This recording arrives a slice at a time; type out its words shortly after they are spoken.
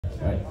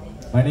Right.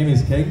 My name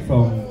is Keng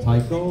from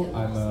Taiko.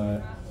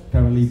 I'm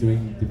currently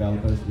doing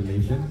developers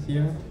relations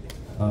here.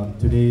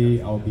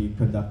 Today I'll be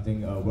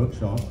conducting a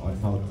workshop on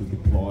how to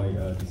deploy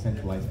a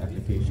decentralized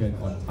application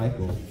on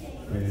Taiko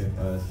with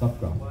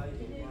Subgraph.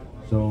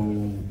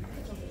 So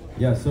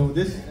yeah, so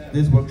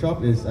this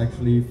workshop is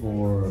actually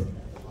for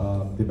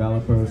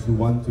developers who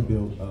want to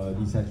build a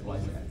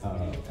decentralized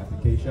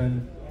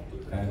application,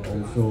 and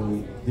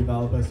also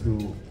developers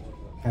who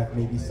have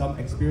maybe some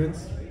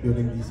experience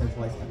building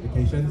decentralized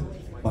applications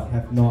but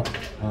have not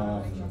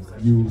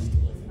used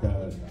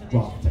the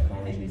graph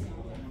technology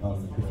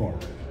before.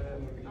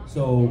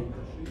 So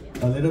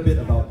a little bit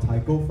about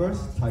Taiko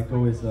first.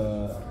 Taiko is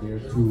a layer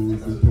 2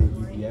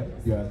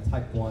 ZK-EVM. We are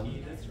type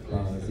 1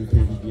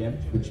 ZK-EVM,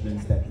 which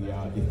means that we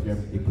are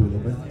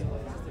Ethereum-equivalent.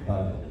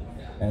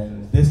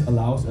 And this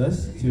allows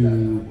us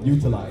to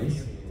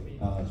utilize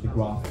the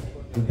graph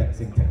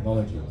indexing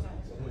technology.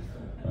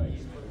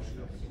 Right.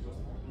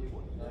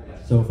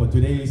 So for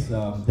today's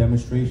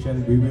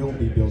demonstration, we will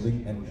be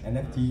building an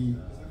NFT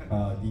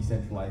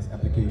decentralized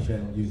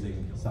application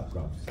using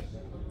subgraphs.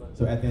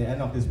 So at the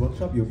end of this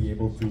workshop, you'll be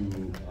able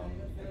to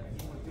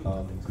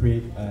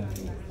create an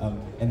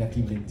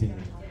NFT minting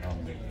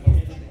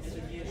page.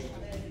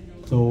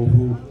 So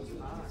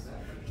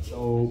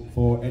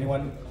for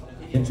anyone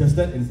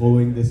interested in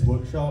following this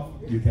workshop,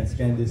 you can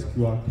scan this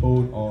QR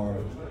code or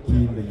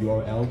key in the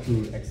URL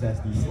to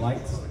access these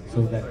slides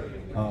so that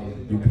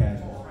you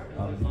can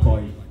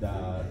deploy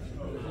the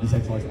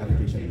decentralized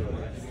application.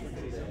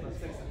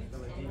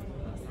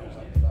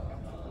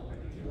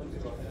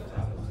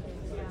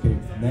 Okay,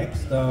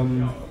 next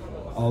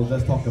I'll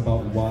just talk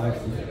about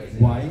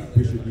why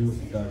we should use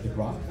the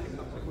graph.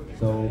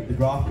 So the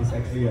graph is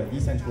actually a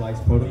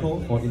decentralized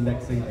protocol for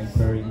indexing and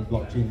querying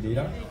blockchain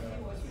data.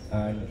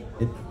 And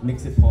it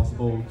makes it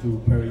possible to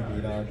query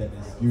data that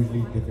is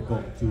usually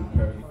difficult to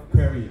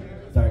query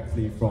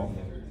directly from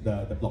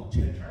the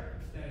blockchain.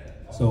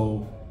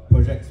 So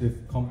projects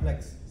with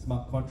complex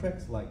smart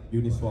contracts like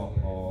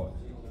Uniswap or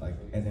like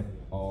NF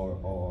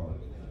or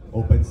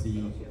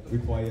OpenSea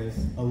requires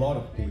a lot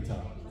of data,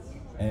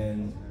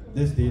 and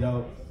this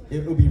data,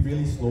 it will be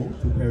really slow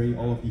to query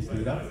all of these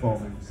data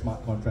from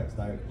smart contracts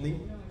directly.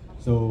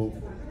 So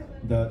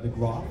the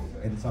graph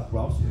and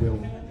subgraphs will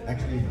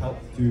actually help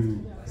to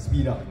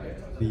speed up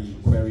the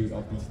query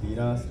of these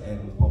data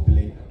and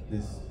populate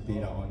this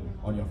data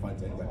on your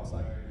front-end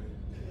website.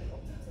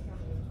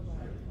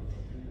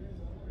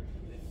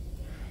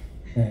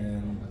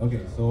 And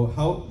okay, so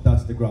how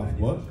does the graph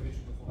work?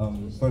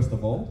 First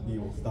of all, we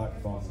will start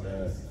from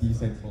the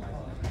decentralized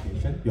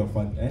application, your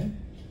front end,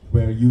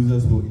 where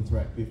users will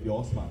interact with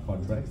your smart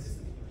contracts.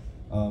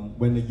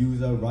 When the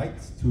user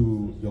writes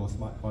to your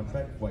smart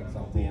contract, for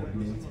example,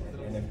 mint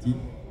an NFT,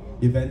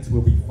 events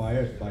will be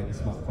fired by the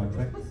smart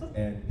contracts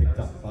and picked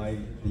up by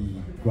the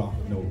graph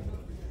node.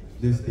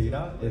 This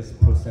data is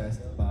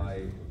processed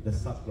by the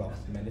subgraph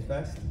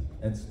manifest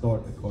and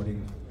stored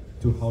according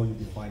to how you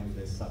define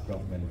this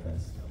subgraph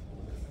manifest.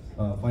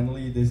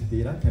 Finally, this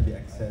data can be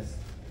accessed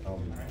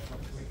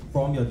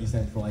from your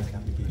decentralized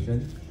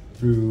application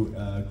through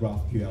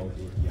GraphQL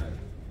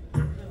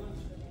API.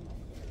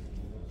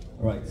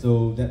 Alright,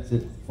 so that's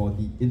it for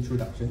the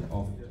introduction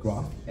of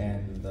graph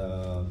and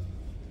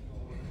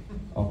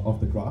of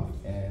the graph.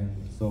 And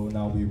so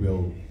now we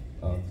will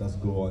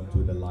just go on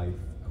to the live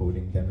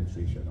coding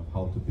demonstration of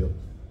how to build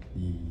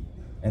the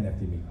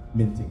NFT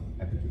minting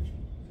application.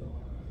 So,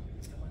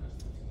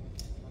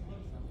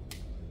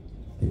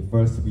 okay,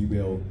 first we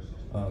will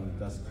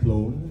just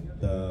clone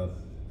the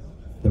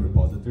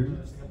repository.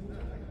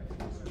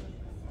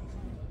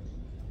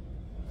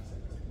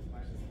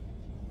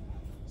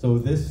 So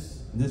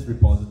this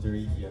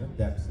repository here,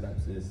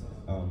 dApps is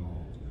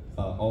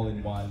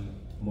all-in-one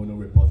mono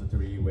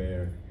repository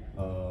where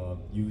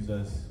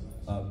users,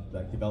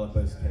 like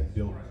developers, can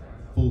build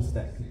full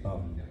stack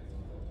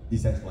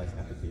decentralized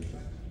application.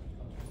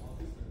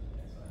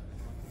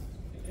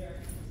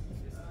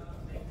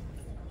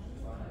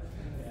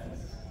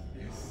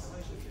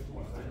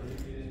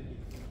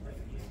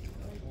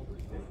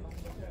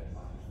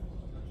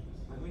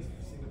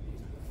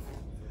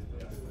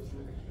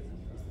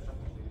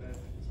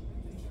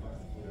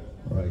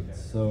 Alright,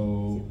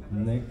 so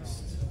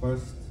next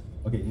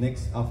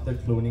after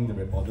cloning the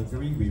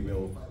repository, we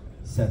will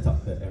set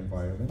up the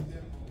environment.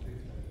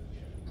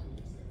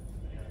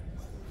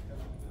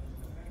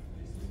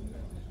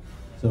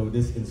 So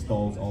this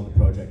installs all the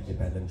project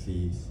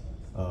dependencies,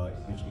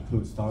 which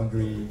includes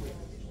Foundry,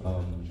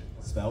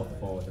 Svelte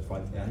for the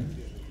front end,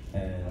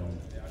 and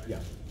yeah,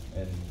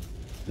 and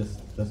just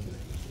this.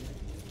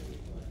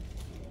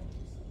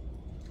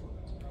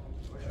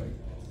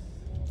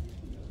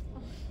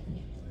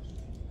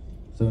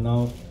 So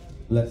now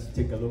let's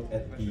take a look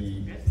at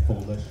the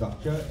folder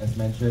structure. As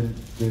mentioned,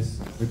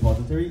 this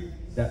repository,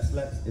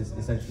 dApps is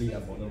essentially a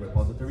mono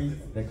repository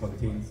that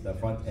contains the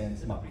front-end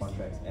smart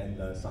contracts and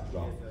the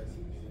subgraph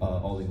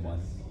all in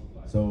one.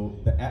 So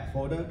the app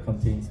folder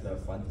contains the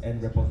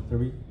front-end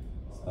repository,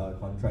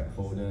 contract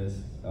folders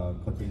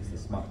contains the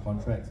smart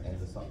contracts, and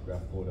the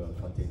subgraph folder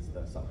contains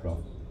the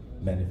subgraph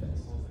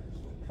manifest.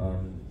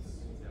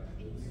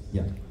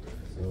 Yeah,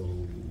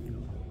 so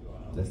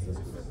let's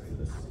just go to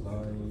the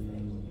slide.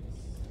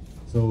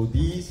 So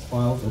these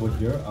files over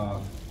here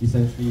are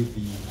essentially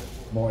the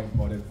more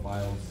important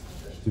files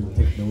to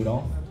take note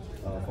of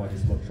for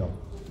this workshop.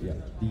 Yeah,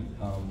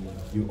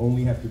 you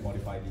only have to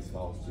modify these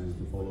files to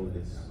follow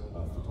this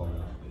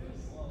tutorial.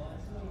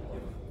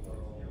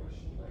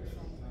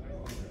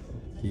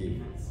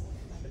 Okay.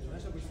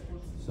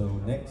 So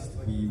next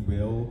we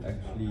will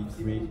actually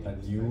create a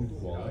new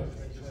wallet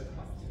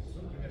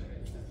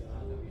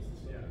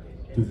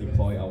to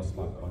deploy our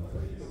smart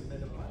contracts.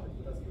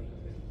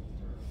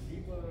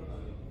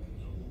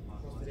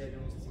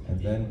 And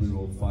then we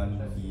will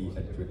fund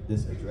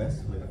this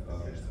address with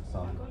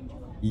some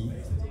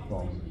ETH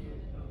from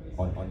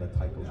on the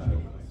Taiko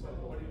chain.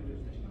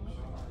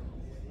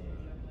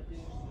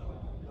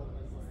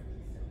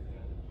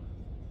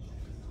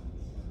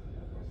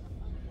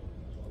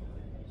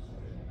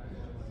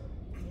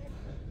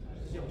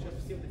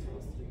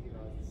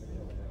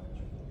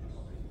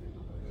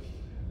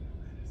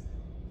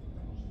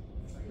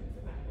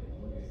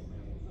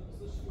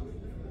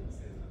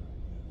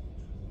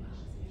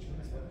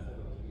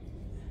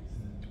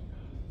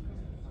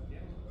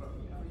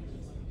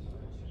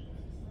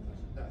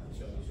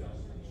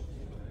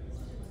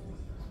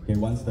 Okay,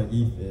 once the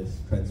ETH is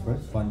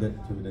transferred, funded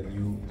to the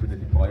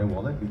deployer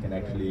wallet, we can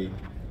actually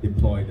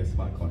deploy the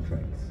smart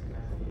contracts.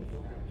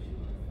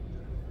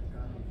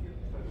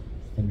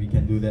 And we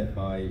can do that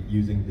by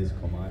using this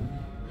command.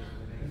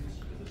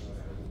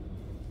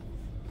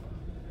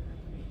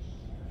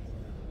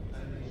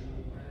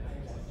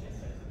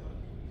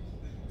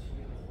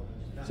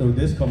 So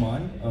this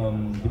command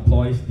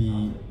deploys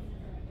the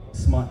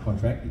smart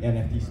contract, the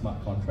NFT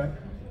smart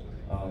contract,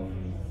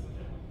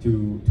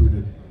 to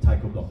the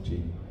Taiko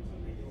blockchain.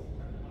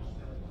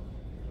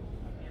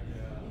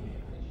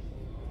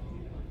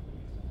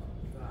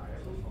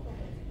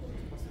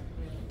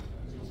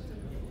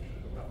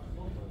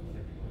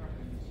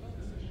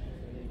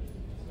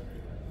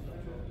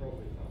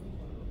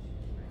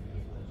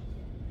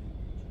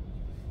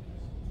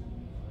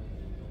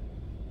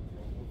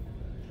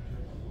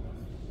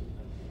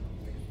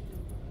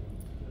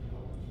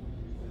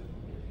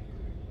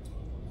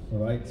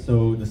 Alright,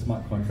 so the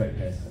smart contract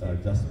has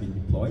just been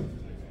deployed.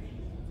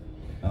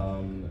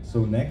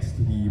 So next,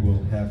 we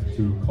will have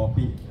to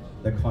copy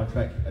the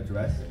contract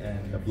address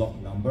and the block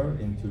number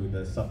into the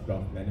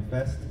subgraph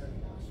manifest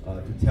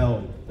to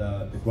tell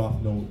the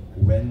graph node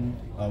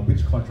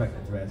which contract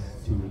address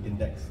to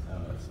index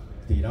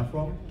data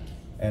from,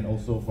 and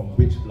also from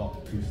which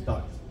block to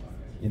start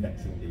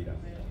indexing data.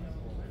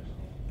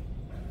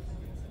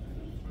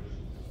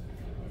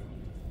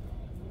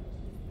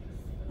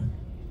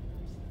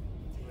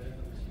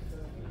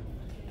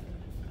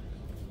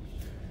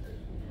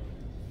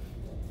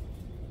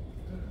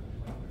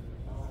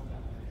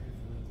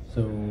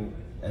 So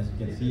as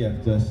you can see,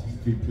 I've just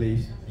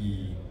replaced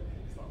the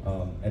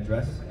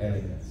address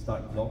and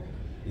start block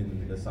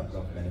in the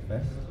subgraph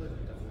manifest.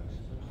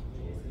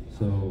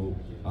 So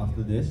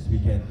after this, we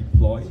can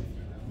deploy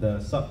the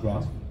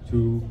subgraph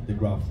to the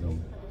graph node.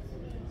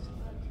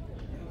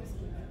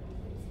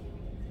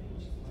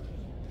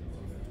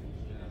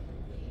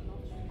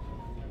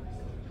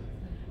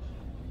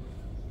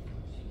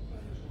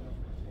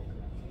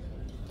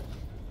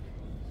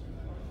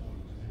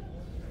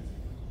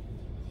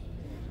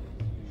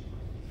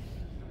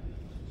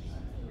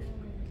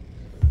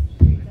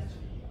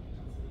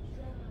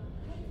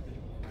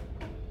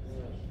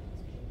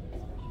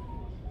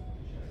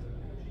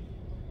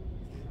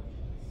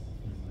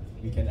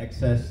 We can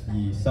access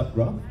the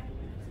subgraph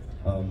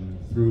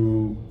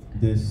through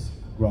this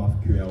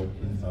GraphQL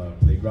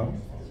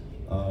playground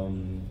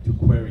to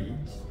query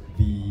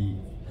the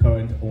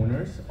current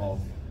owners of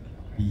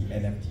the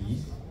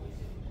NFTs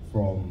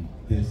from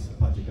this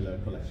particular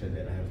collection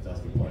that I have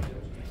just deployed.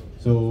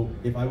 So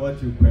if I were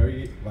to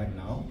query it right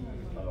now,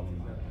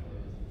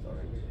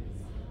 sorry,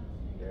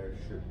 there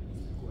should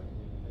be,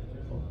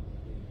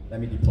 let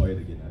me deploy it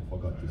again, I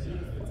forgot to say it.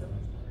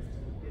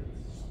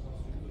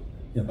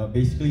 Yeah, but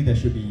basically there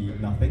should be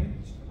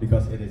nothing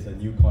because it is a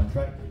new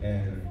contract,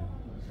 and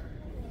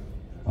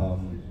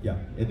yeah,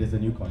 it is a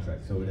new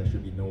contract, so there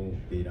should be no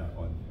data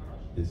on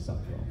this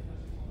subgraph.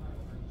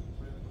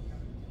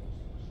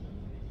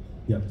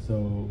 Yep,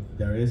 so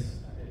there is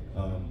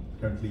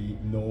currently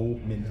no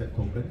minted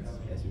tokens,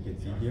 as you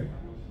can see here.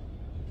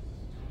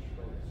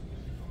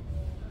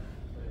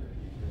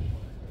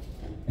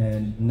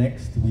 And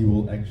next, we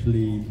will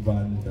actually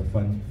run the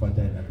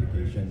front-end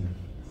application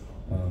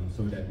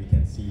so that we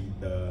can see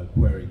the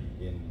query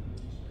in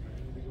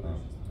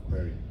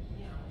query.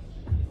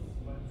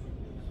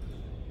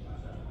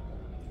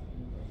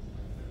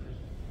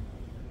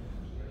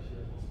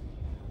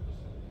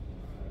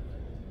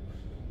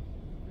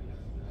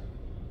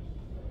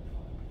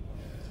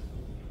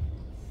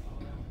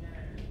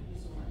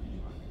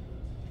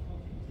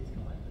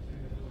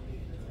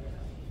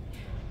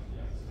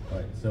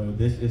 Right, So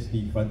this is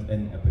the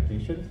front-end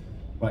application.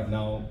 Right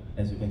now,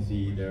 as you can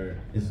see,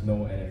 there is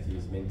no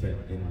NFTs minted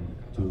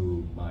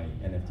into my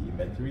NFT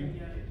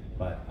inventory.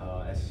 But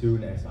as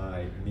soon as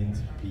I mint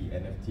the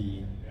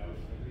NFT,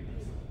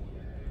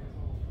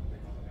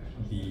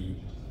 the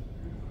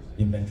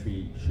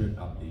inventory should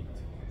update.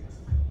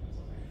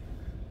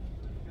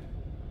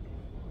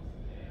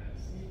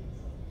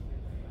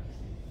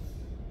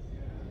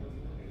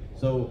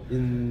 So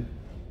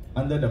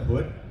under the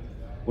hood,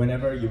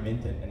 whenever you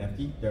mint an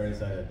NFT, there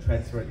is a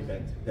transfer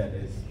event that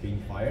is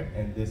being fired,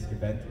 and this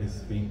event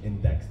is being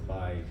indexed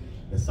by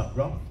the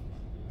subgraph,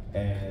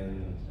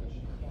 and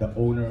the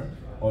owner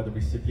or the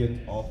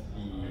recipient of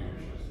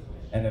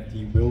the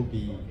NFT will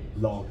be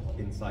logged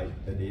inside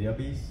the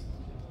database,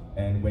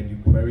 and when you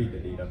query the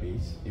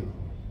database,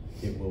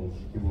 it will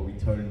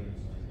return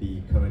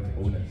the current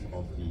owners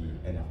of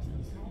the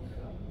NFTs.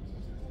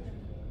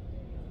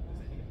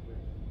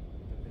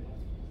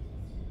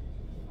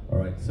 All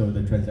right, so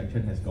the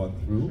transaction has gone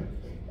through,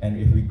 and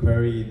if we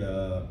query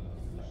the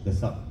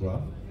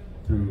subgraph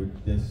through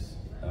this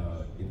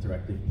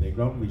interactive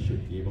playground, we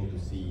should be able to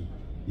see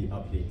the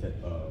updated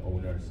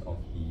owners of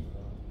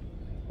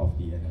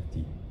the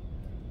NFT.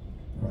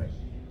 All right,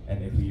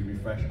 and if we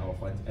refresh our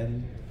front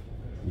end,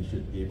 we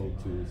should be able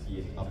to see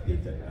an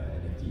updated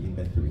NFT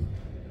inventory.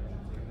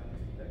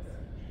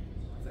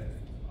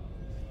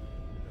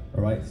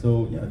 All right,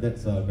 so yeah,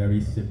 that's a very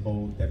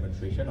simple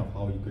demonstration of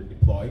how you could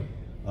deploy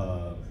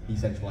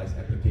decentralized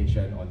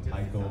application on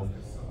Taiko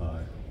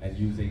and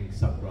using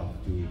Subgraph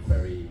to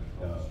query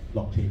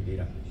blockchain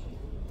data.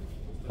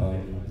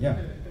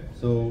 Yeah,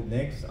 so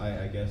next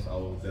I guess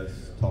I'll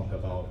just talk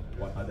about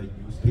what other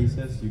use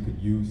cases you could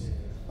use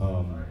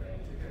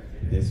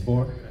this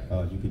for.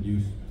 You could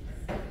use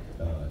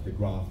the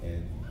graph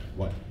and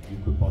what you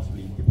could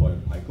possibly deploy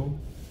on Taiko.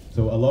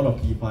 So a lot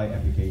of DeFi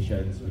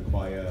applications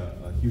require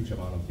a huge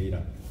amount of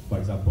data. For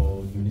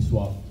example,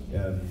 Uniswap,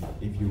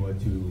 if you were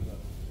to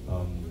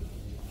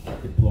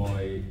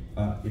deploy,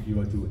 if you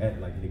were to add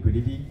like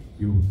liquidity,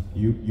 you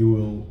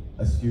will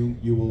assume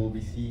you will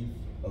receive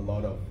a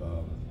lot of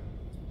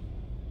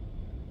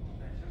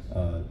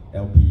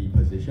LP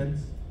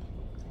positions,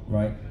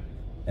 right?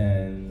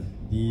 And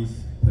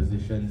these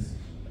positions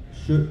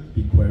should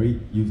be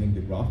queried using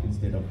the graph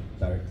instead of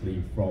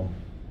directly from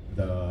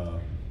the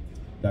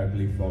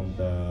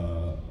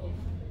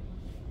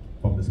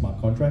smart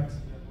contracts,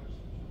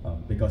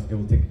 because it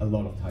will take a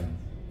lot of time.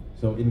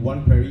 So in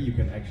one query, you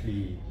can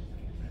actually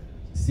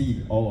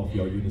see all of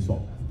your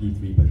Uniswap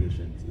V3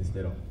 positions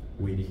instead of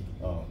waiting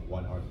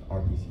one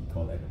RPC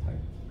call at a time.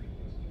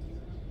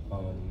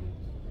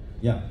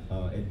 Yeah,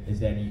 is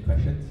there any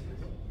questions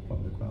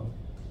from the crowd?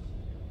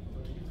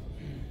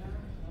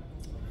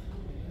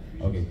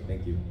 Okay,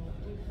 thank you.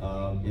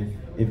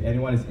 If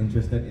anyone is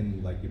interested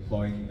in like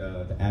deploying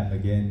the app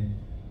again,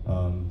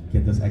 you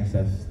can just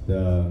access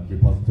the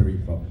repository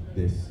from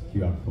this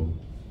QR code.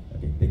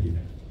 Okay, thank you.